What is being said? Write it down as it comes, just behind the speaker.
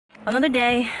Another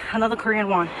day, another Korean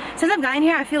won. Since I've gotten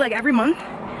here, I feel like every month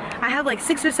I have like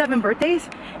 6 or 7 birthdays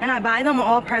and I buy them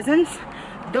all presents,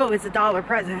 though it's $1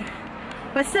 present.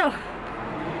 But still,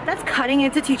 that's cutting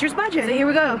into teacher's budget. So here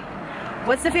we go.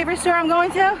 What's the favorite store I'm going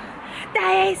to?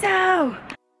 Daiso!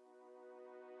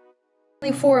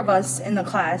 Only 4 of us in the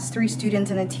class, 3 students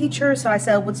and a teacher, so I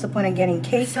said, what's the point of getting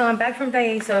cake? So I'm back from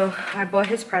Daiso. I bought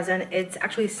his present. It's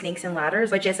actually Snakes and Ladders,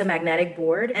 but just a magnetic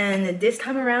board. And this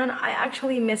time around, I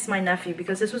actually miss my nephew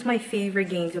because this was my favorite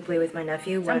game to play with my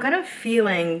nephew. So I'm kind of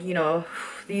feeling, you know,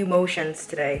 the emotions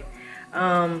today.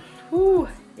 Yeah,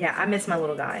 I miss my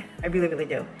little guy. I really, really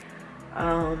do.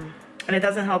 And it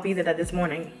doesn't help either that this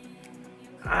morning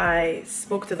I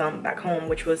spoke to them back home,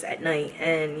 which was at night,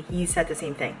 and he said the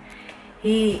same thing.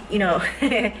 He, you know,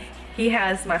 he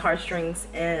has my heartstrings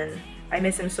and I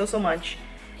miss him so much.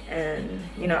 And,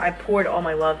 you know, I poured all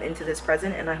my love into this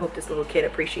present and I hope this little kid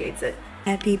appreciates it.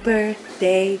 Happy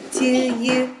birthday to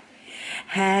you.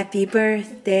 Happy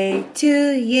birthday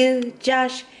to you,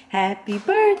 Josh. Happy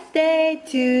birthday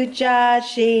to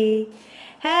Joshy.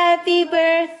 Happy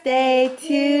birthday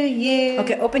to you.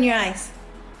 Okay, open your eyes.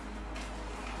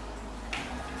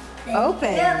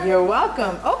 Open. You're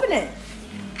welcome. Open it.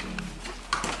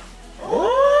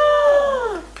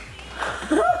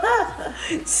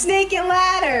 Snake and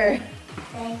ladder.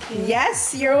 Thank you.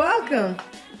 Yes, you're welcome.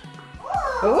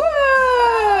 Ooh.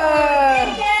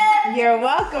 You're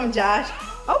welcome, Josh.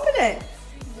 Open it.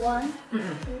 1,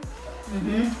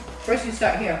 2. First you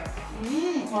start here.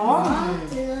 1,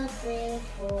 2, 3,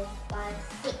 4, 5,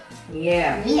 6.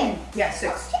 Yeah. Yeah. Yeah,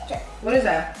 6. What is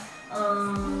that? I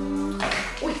don't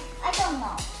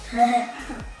know.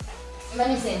 Let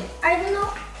me see. I don't know.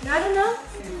 I don't know.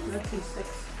 Let's see, 6.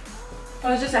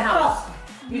 Oh, it's just a house.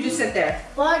 You just sit there.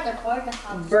 Bird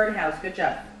house. Birdhouse. Good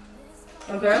job.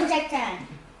 Okay. Insect time.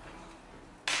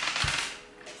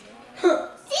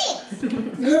 6.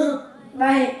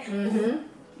 Right.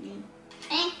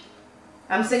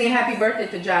 I'm singing happy birthday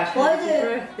to Josh. Happy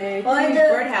birthday to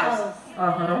Birdhouse.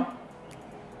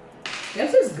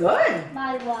 This is good.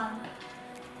 By 1.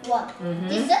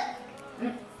 This is?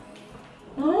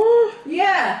 Oh,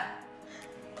 yeah.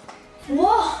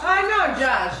 Whoa. I know,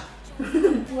 Josh.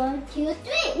 1, 2, 3.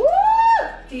 Woo!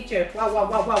 Teacher. Wow.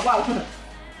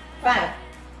 5.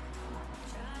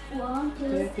 1,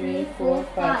 2, 3, 4,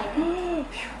 5.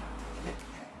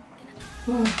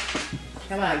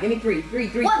 Come on, give me 3. 3.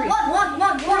 1.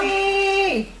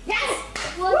 3. Yes.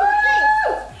 1, 2, 3.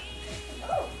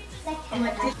 Thank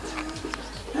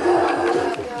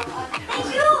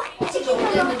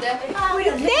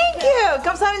you. Thank you.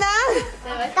 감사합니다.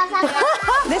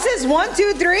 This is 1,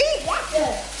 2, 3.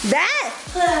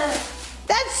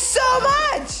 That's so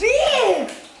much.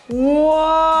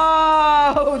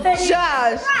 Whoa,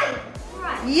 Josh.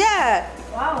 Right. Yeah.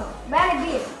 Wow. Very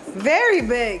big. Very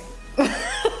big.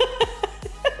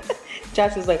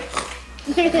 Josh is like.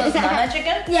 That's Nana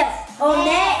chicken? Yes.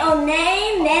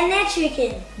 Nene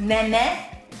chicken. Nene?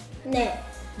 Ne.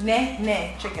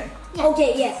 Ne chicken.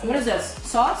 Okay. Yes. What is this?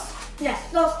 Sauce? Yes.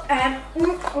 Sauce and. I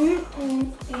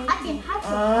can have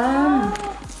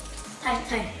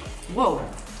Time. Whoa.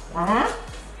 Oh.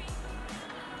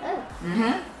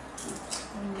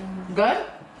 Good?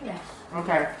 Yes.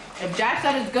 Okay. If Josh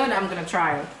said it's good, I'm gonna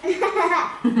try it.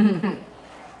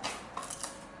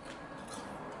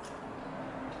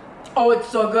 Oh, it's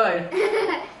so good.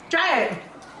 Try it.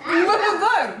 It's really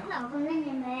good.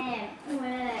 선생님의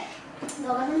왜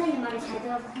너가 선생님 말을 잘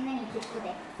들어서 선생님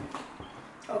기쁘대.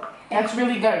 That's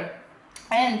really good.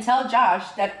 And tell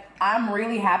Josh that I'm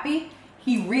really happy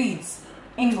he reads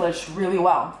English really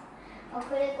well.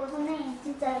 그리고 선생님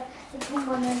진짜 기쁜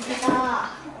거는 제가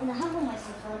오늘 한국말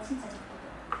써서 진짜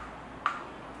기쁘다.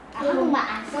 한국말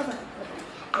안 써서 기쁘다.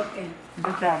 Okay.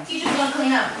 Good job. Teacher's gonna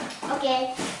clean up.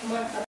 Okay.